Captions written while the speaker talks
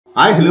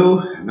Hi, hello,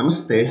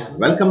 namaste.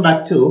 Welcome back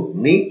to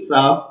Needs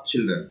of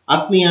Children.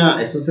 ಆತ್ಮೀಯ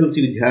SSLC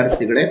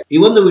ವಿದ್ಯಾರ್ಥಿಗಳೇ, ಈ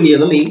ಒಂದು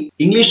ವಿಡಿಯೋದಲ್ಲಿ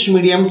English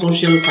medium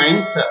social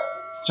science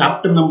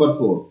chapter number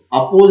 4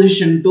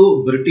 opposition to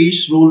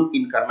British rule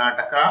in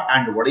Karnataka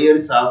and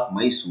Wodeyars of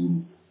Mysuru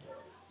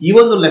ಈ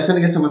ಒಂದು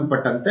lesson ಗೆ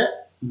ಸಂಬಂಧಪಟ್ಟಂತೆ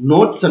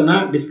ನೋಟ್ಸ್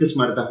ಅನ್ನ ಡಿಸ್ಕಸ್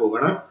ಮಾಡ್ತಾ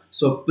ಹೋಗೋಣ.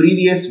 ಸೊ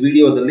ಪ್ರೀವಿಯಸ್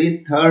ವಿಡಿಯೋದಲ್ಲಿ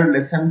ಥರ್ಡ್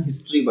ಲೆಸನ್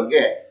ಹಿಸ್ಟರಿ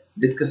ಬಗ್ಗೆ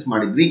ಡಿಸ್ಕಸ್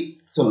ಮಾಡಿದ್ವಿ.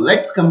 So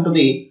let's come to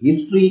the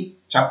history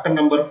chapter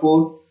number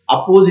 4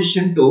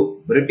 opposition to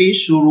British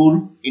rule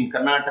in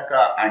Karnataka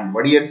and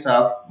Wodiyars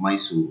of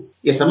Mysore.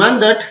 Yes, among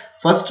that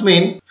first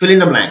main, fill in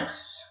the blanks.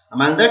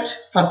 Among that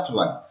first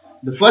one,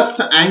 the first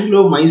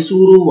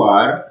Anglo-Mysore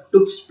war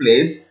took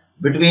place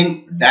between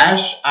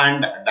dash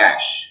and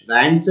dash. The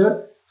answer,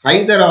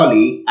 Hyder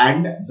Ali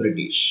and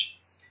British.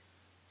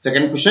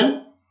 Second question,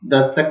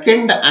 the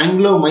second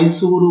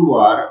Anglo-Mysore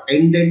war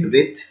ended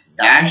with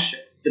dash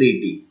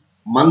treaty,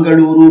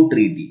 Mangaluru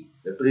Treaty,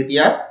 the Treaty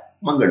of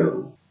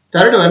Mangaluru.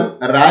 Third one,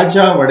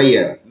 Raja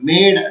Wodiyar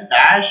made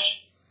dash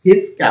his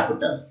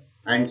capital.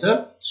 Answer,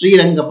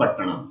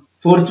 Srirangapattanam.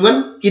 Fourth one,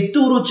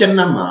 Kitturu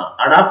Chennamma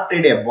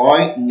adopted a boy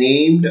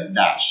named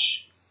dash,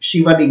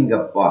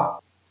 Shivalingappa.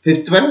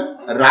 Fifth one,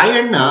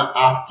 Rayanna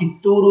of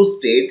Kitturu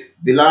state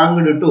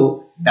belonged to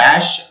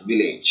dash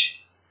village,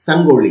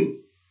 Sangoli.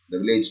 The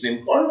village name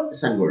called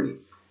Sangoli.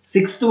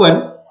 Sixth one,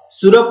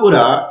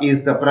 Surapura is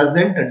the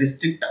present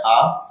district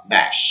of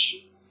dash,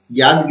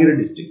 Yadgiri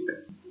district.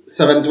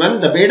 Seventh one,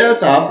 the Bedas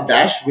of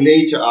dash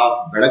village of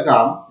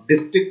Belgaum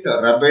district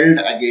rebelled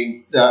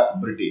against the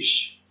British.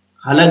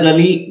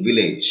 Halagali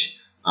village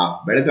of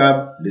Belgaum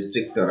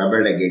district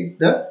rebelled against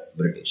the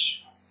British.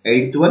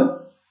 Eighth one,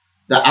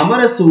 the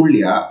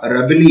Amarasulya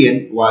rebellion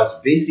was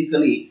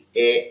basically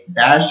a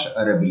dash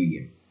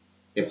rebellion,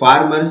 a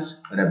farmers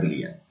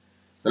rebellion.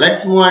 So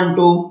let's move on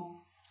to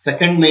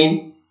second main,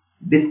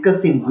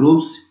 discuss in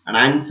groups and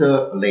answer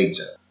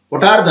later.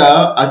 What are the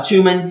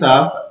achievements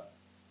of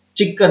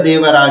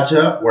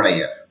Chikkadevaraja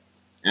Wodiyar?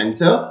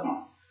 Answer,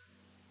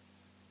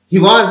 he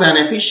was an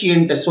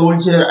efficient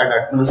soldier and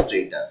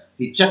administrator.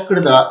 He checked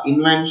the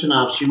invention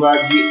of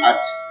Shivaji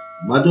at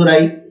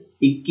Madurai,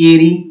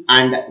 Ikkeri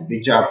and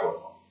Bijapur.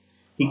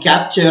 He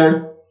captured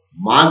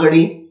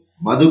Magadi,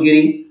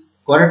 Madugiri,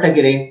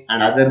 Koratagiri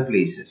and other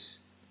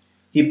places.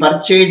 He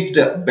purchased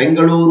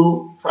Bengaluru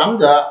from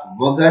the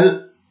Mughal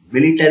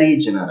military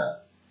general.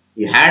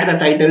 He had the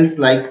titles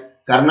like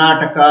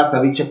Karnataka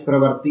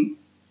Kavichakravarti,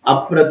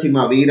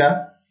 Apratima Veera,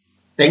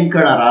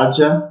 Tenkada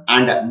Raja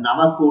and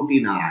Navakoti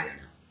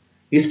Narayana.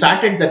 He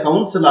started the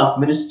Council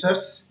of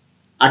Ministers,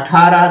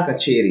 Athara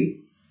Kacheri,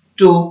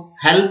 to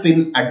help in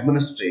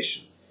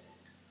administration.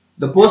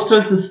 The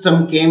postal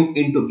system came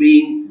into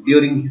being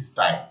during his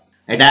time.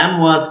 A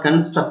dam was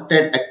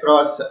constructed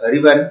across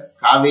river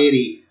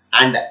Kaveri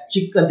and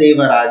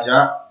Chikkadevaraja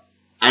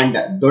and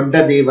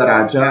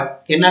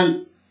Doddadevaraja canal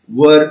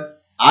were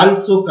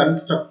also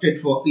constructed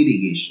for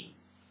irrigation.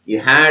 He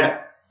had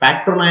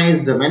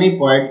patronized many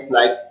poets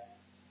like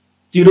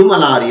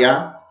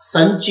Tirumalaria,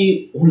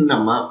 Sanchi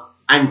Unnamma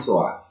and so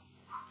on.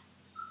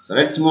 So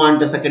let's move on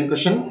to second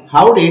question.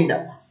 How did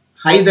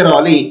Hyder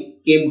Ali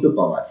came to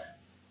power?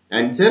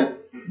 Answer,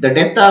 the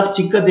death of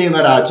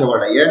Chikkadevaraja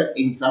Wodiyar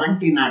in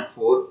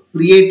 1704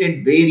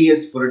 created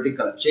various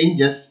political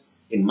changes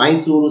in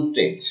Mysore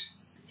state.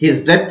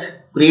 His death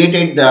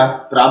created the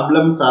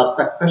problems of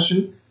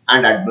succession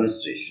and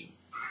administration.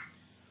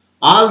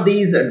 All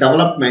these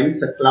developments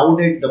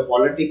clouded the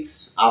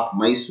politics of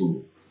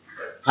Mysore.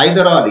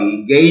 Hyder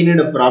Ali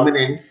gained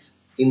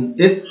prominence in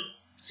this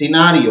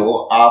scenario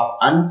of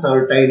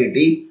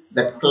uncertainty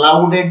that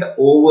clouded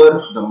over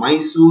the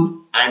Mysore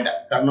and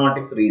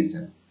Karnataka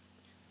region.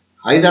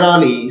 Hyder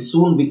Ali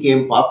soon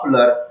became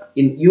popular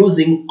in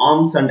using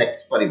arms and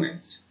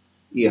experiments.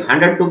 He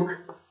undertook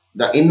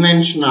the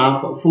invention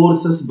of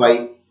forces by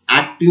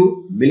active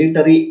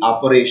military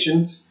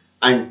operations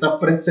and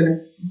suppressed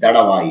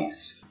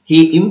Dadawais.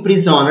 He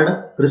imprisoned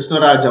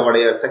Krishnaraja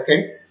Wodiyar II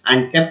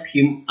and kept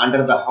him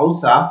under the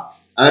house of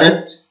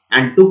arrest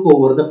and took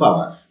over the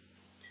power.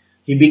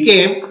 He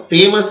became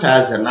famous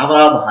as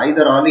Nawab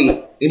Hyder Ali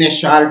in a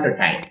short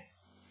time.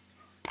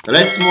 So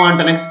let's move on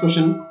to next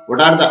question.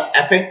 What are the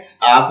effects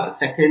of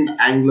Second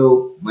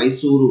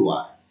Anglo-Mysore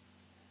War?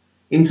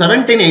 In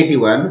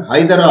 1781,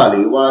 Hyder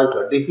Ali was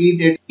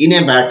defeated in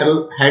a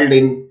battle held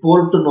in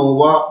Porto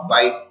Novo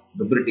by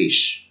the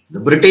British.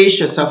 The British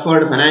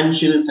suffered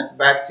financial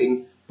setbacks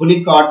in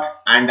Pulicat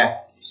and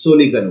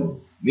Soliganur.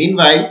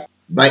 Meanwhile,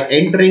 by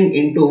entering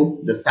into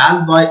the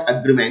Salbai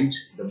Agreement,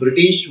 the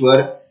British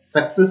were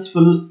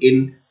successful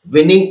in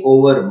winning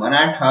over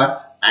Marathas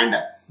and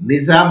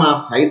Nizam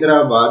of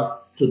Hyderabad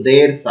to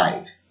their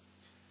side.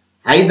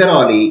 Hyder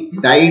Ali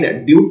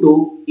died due to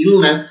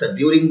illness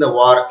during the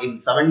war in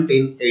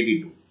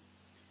 1782.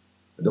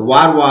 The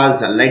war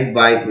was led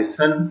by his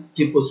son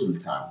Tipu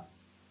Sultan.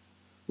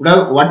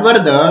 What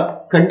were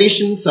the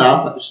conditions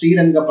of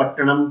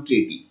Srirangapattanam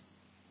Treaty?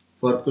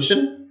 Fourth question,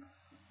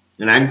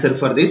 an answer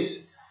for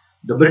this.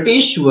 The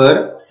British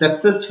were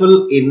successful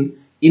in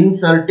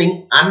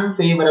inserting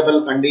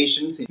unfavorable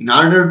conditions in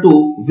order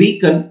to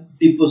weaken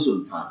Tipu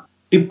Sultan.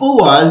 Tipu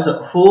was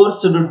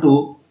forced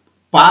to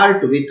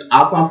part with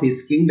half of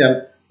his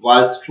kingdom,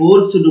 was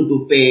forced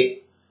to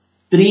pay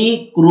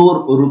 3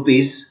 crore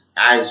rupees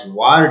as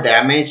war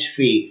damage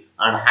fee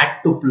and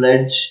had to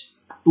pledge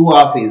 2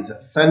 of his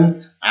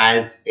sons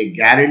as a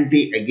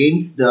guarantee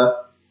against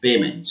the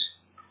payment.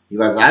 He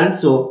was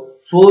also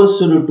forced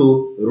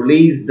to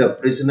release the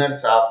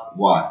prisoners of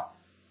war.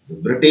 The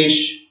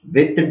British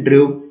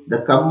withdrew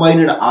the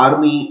combined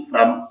army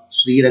from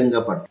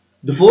Srirangapatnam.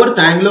 The fourth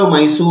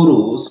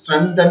Anglo-Mysore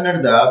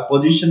strengthened the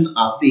position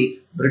of the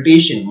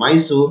British in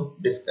Mysore.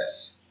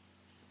 Discuss.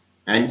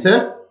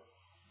 Answer.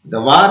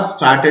 The war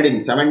started in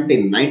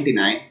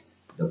 1799.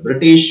 The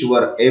British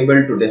were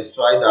able to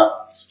destroy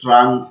the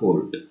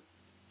stronghold.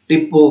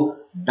 Tipu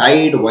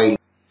died while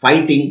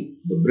fighting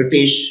the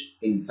British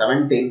in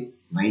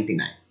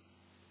 1799.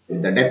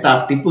 With the death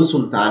of Tipu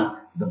Sultan,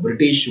 the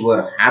British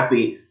were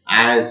happy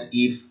as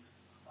if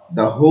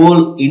the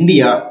whole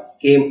India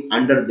came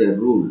under their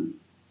rule.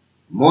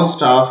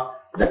 Most of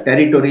the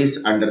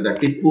territories under the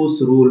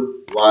Tipu's rule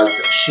was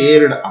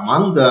shared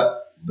among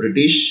the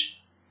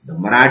British, the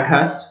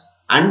Marathas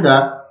and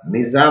the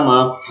Nizam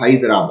of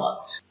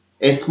Hyderabad.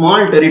 A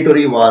small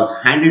territory was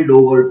handed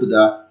over to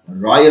the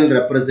royal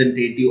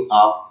representative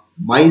of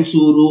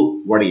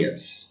Mysore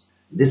Wodiyars.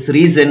 This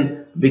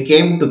region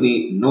became to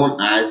be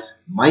known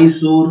as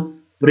Mysore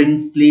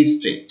Princely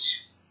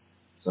State.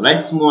 So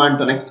let's move on to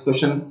the next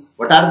question.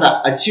 What are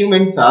the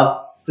achievements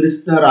of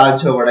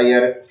Krishnaraja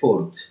Wodiyar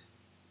IV?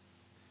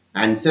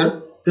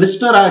 Answer.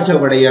 Krishnaraja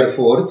Wodiyar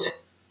IV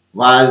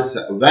was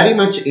very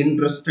much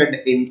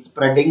interested in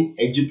spreading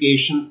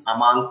education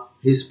among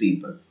his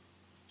people.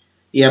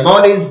 He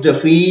abolished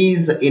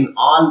fees in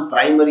all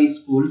primary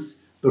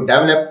schools to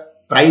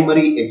develop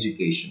primary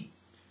education.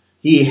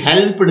 He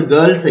helped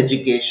girls'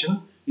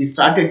 education. He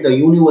started the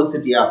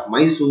University of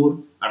Mysore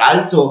and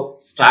also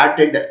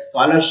started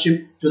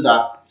scholarship to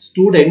the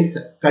students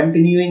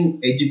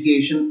continuing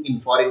education in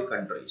foreign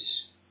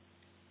countries.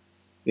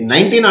 In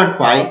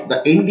 1905,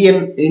 the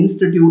Indian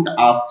Institute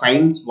of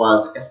Science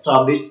was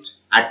established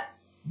at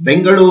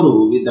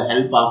Bengaluru with the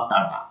help of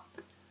Tata.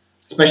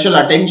 Special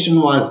attention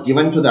was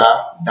given to the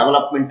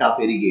development of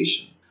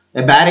irrigation.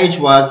 A barrage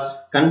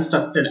was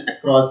constructed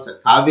across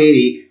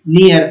Kaveri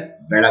near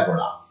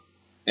Belagoda.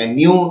 A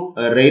new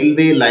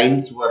railway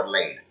lines were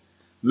laid.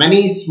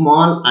 Many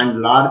small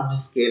and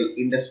large-scale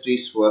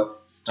industries were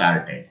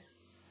started.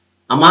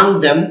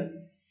 Among them,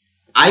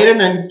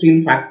 iron and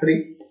steel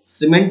factory,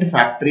 cement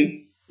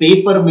factory,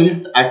 paper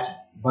mills at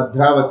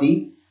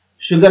Bhadravati,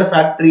 sugar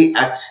factory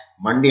at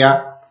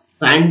Mandya,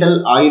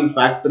 sandal oil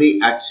factory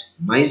at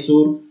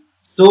Mysore,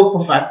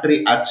 soap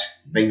factory at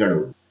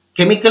Bengaluru,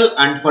 chemical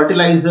and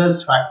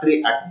fertilizers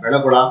factory at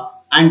Belagoda,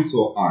 and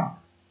so on.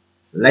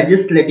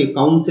 Legislative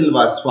Council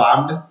was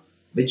formed,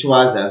 which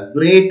was a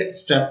great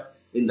step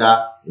in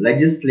the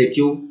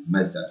legislative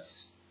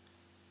measures.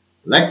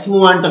 Let's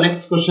move on to the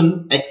next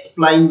question.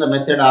 Explain the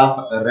method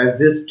of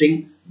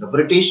resisting the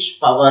British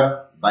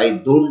power by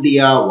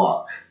Dondiya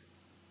Wagh.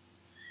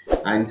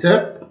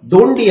 Answer.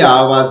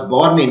 Dondiya was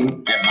born in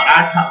a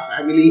Maratha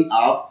family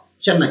of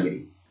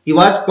Channagiri. He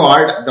was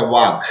called the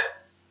Wagh,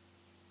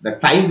 the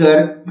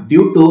tiger,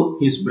 due to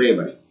his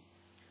bravery.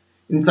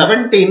 In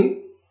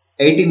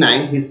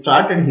 1789, he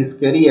started his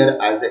career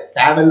as a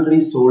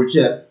cavalry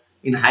soldier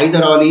in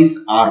Hyder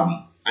Ali's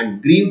army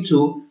and grew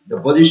to the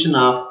position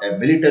of a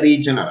military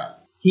general.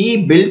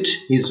 He built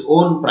his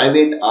own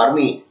private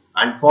army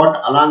and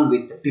fought along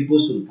with Tipu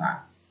Sultan.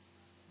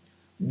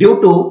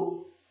 Due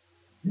to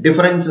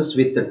differences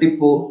with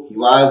Tipu, he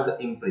was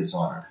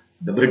imprisoned.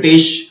 The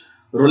British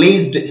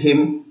released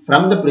him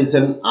from the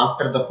prison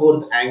after the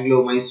Fourth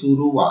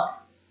Anglo-Mysore War.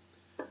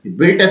 He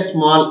built a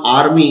small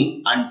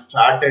army and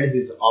started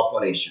his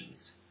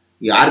operations.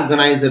 He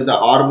organized the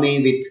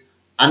army with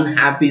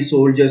unhappy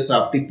soldiers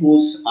of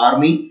Tipu's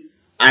army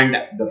and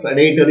the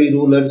predatory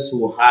rulers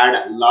who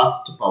had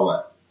lost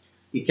power.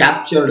 He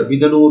captured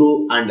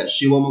Vidanuru and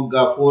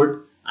Shivamogga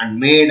fort and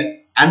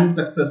made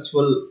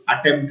unsuccessful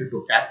attempt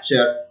to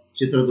capture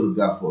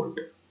Chitradurga fort.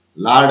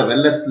 Lord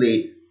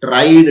Wellesley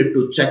tried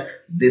to check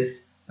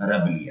this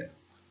rebellion.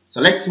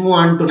 So let's move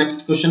on to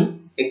next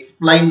question.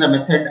 Explain the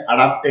method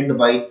adopted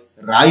by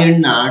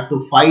Rayanna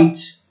to fight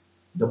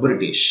the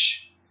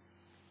British.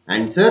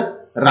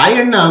 Answer.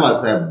 Rayanna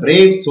was a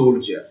brave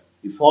soldier.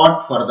 He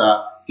fought for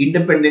the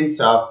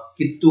independence of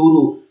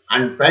Kitturu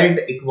and felt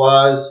it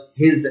was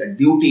his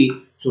duty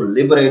to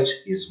liberate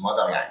his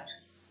motherland.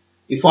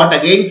 He fought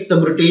against the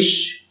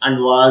British and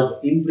was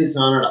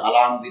imprisoned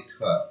along with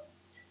her.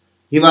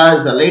 He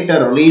was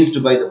later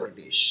released by the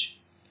British.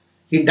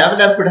 He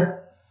developed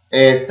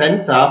a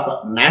sense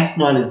of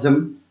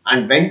nationalism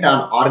and went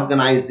on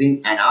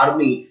organizing an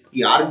army.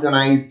 He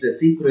organized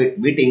secret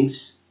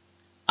meetings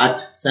at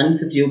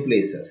sensitive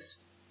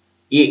places.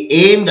 He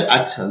aimed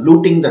at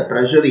looting the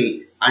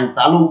treasury and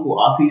taluku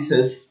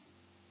offices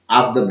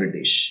of the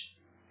British.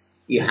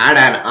 He had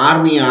an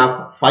army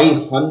of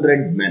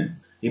 500 men.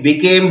 He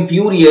became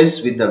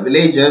furious with the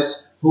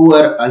villagers who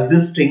were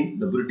assisting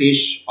the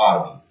British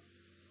army.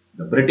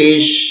 The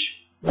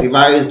British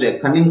devised a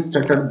cunning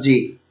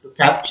strategy to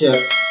capture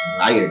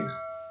Ryan.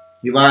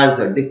 He was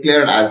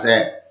declared as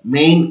a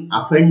main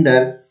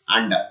offender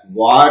and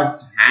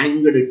was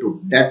hanged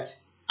to death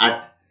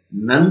at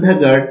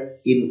Nandagad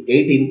in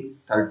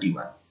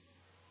 1831.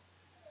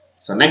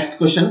 So next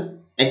question,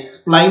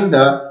 explain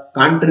the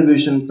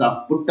contributions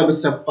of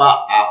Puttabisappa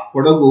of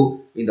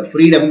Kodagu in the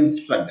freedom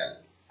struggle.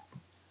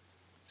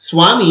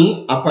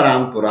 Swami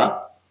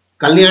Aparampura,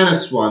 Kalyana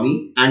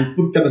Swami and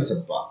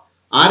Puttabisappa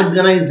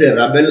organized a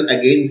rebel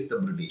against the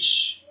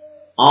British.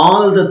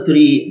 All the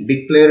three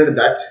declared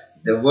that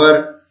they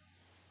were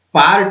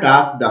part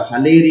of the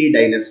Haleri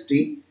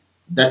dynasty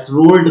that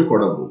ruled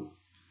Kodagu.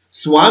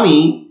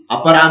 Swami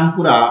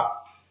Aparampura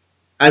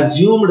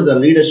assumed the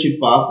leadership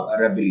of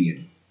a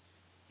rebellion.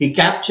 He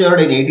captured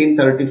in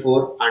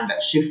 1834 and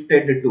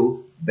shifted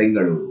to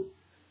Bengaluru.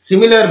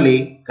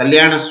 Similarly,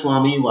 Kalyana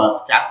Swami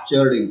was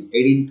captured in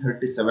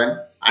 1837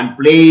 and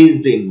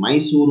placed in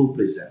Mysuru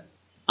prison.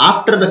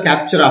 After the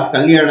capture of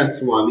Kalyana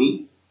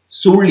Swami,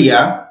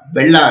 Sulya,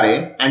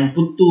 Bellare and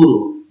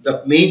Putturu,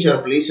 the major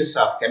places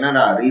of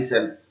Kannada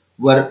region,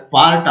 were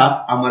part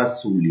of Amara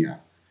Sulya.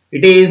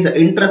 It is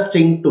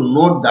interesting to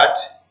note that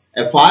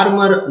a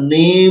farmer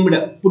named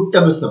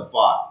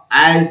Puttabisappa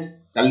as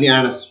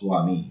Kalyana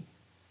Swami.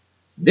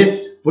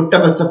 This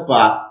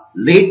Puttabisappa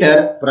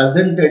later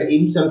presented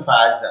himself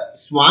as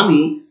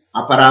Swami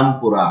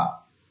Aparampura.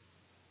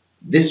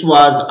 This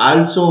was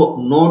also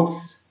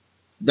notes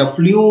the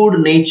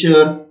fluid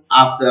nature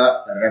of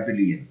the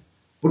rebellion.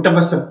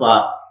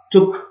 Puttabisappa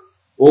took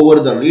over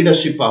the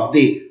leadership of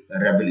the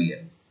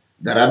rebellion.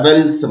 The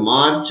rebels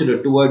marched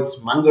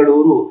towards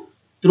Mangaluru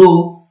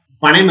through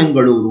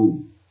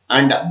Panemangaluru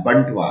and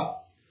Bantwal.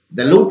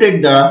 They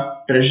looted the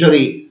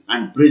treasury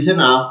and prison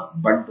of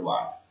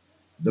Bantwal.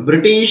 The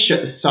British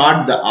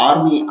sought the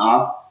army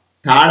of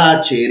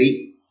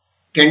Thalacheri,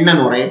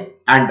 Kennanore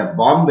and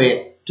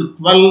Bombay to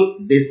quell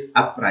this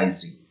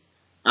uprising.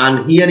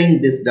 On hearing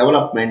this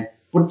development,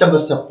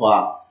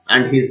 Puttabisappa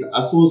and his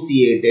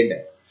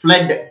associated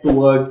fled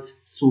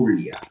towards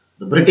Sulya.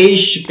 The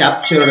British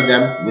captured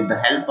them with the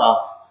help of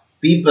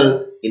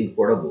people in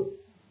Kodagu.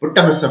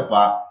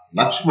 Puttabisappa,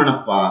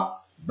 Lakshmanappa,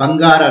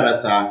 Bangara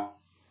Rasa,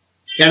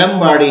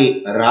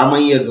 Kedambadi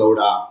Ramayya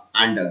Gowda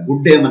and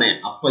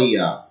Guddemane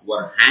Appayya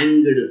were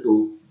hanged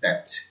to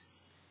death.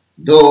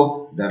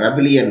 Though the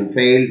rebellion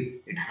failed,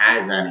 it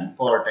has an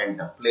important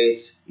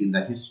place in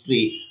the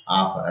history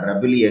of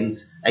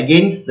rebellions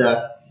against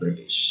the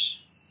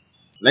British.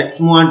 Let's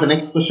move on to the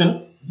next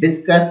question.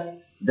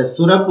 Discuss the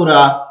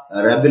Surapura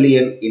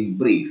rebellion in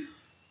brief.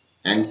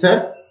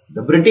 Answer.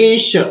 The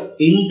British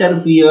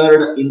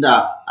interfered in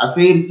the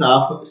affairs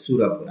of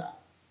Surapura.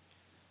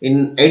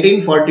 In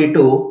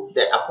 1842,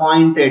 they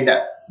appointed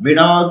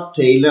Midas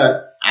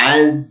Taylor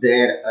as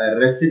their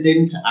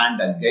resident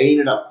and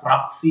gained a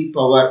proxy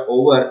power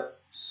over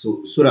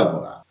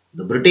Surapura.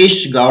 The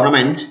British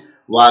government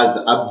was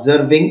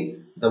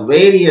observing the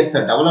various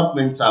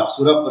developments of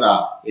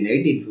Surapura in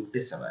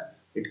 1857.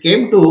 It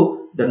came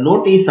to the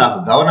notice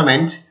of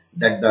government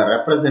that the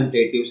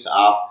representatives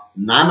of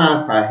Nana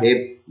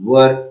Sahib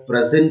were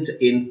present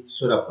in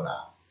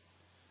Surapura.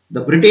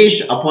 The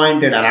British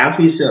appointed an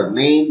officer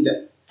named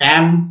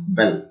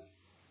Campbell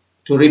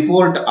to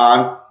report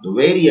on the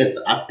various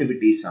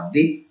activities of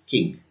the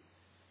king.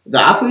 The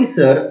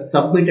officer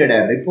submitted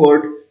a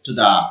report to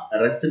the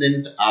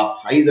resident of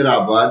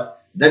Hyderabad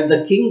that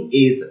the king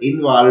is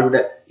involved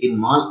in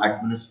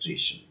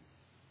maladministration.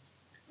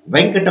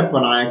 Venkatappa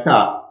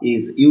Nayaka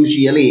is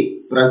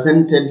usually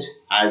presented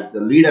as the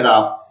leader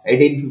of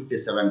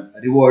 1857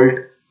 revolt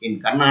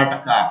in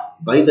Karnataka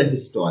by the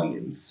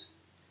historians.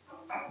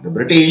 The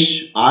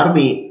British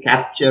army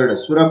captured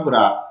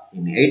Surapura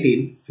in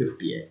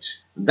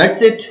 1858.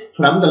 That's it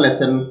from the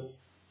lesson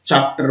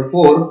chapter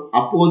 4,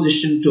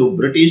 Opposition to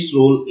British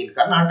Rule in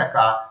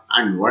Karnataka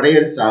and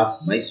Wodiyars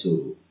of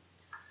Mysore.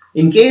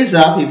 In case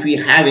of if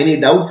you have any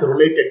doubts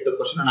related to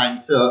question and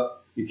answer,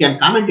 you can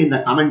comment in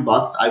the comment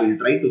box. I will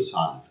try to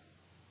solve.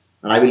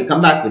 And I will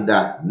come back with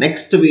the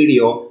next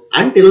video.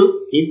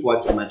 Until, keep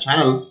watching my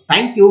channel.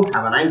 Thank you.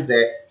 Have a nice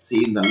day. See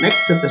you in the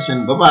next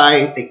session.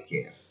 Bye-bye. Take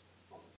care.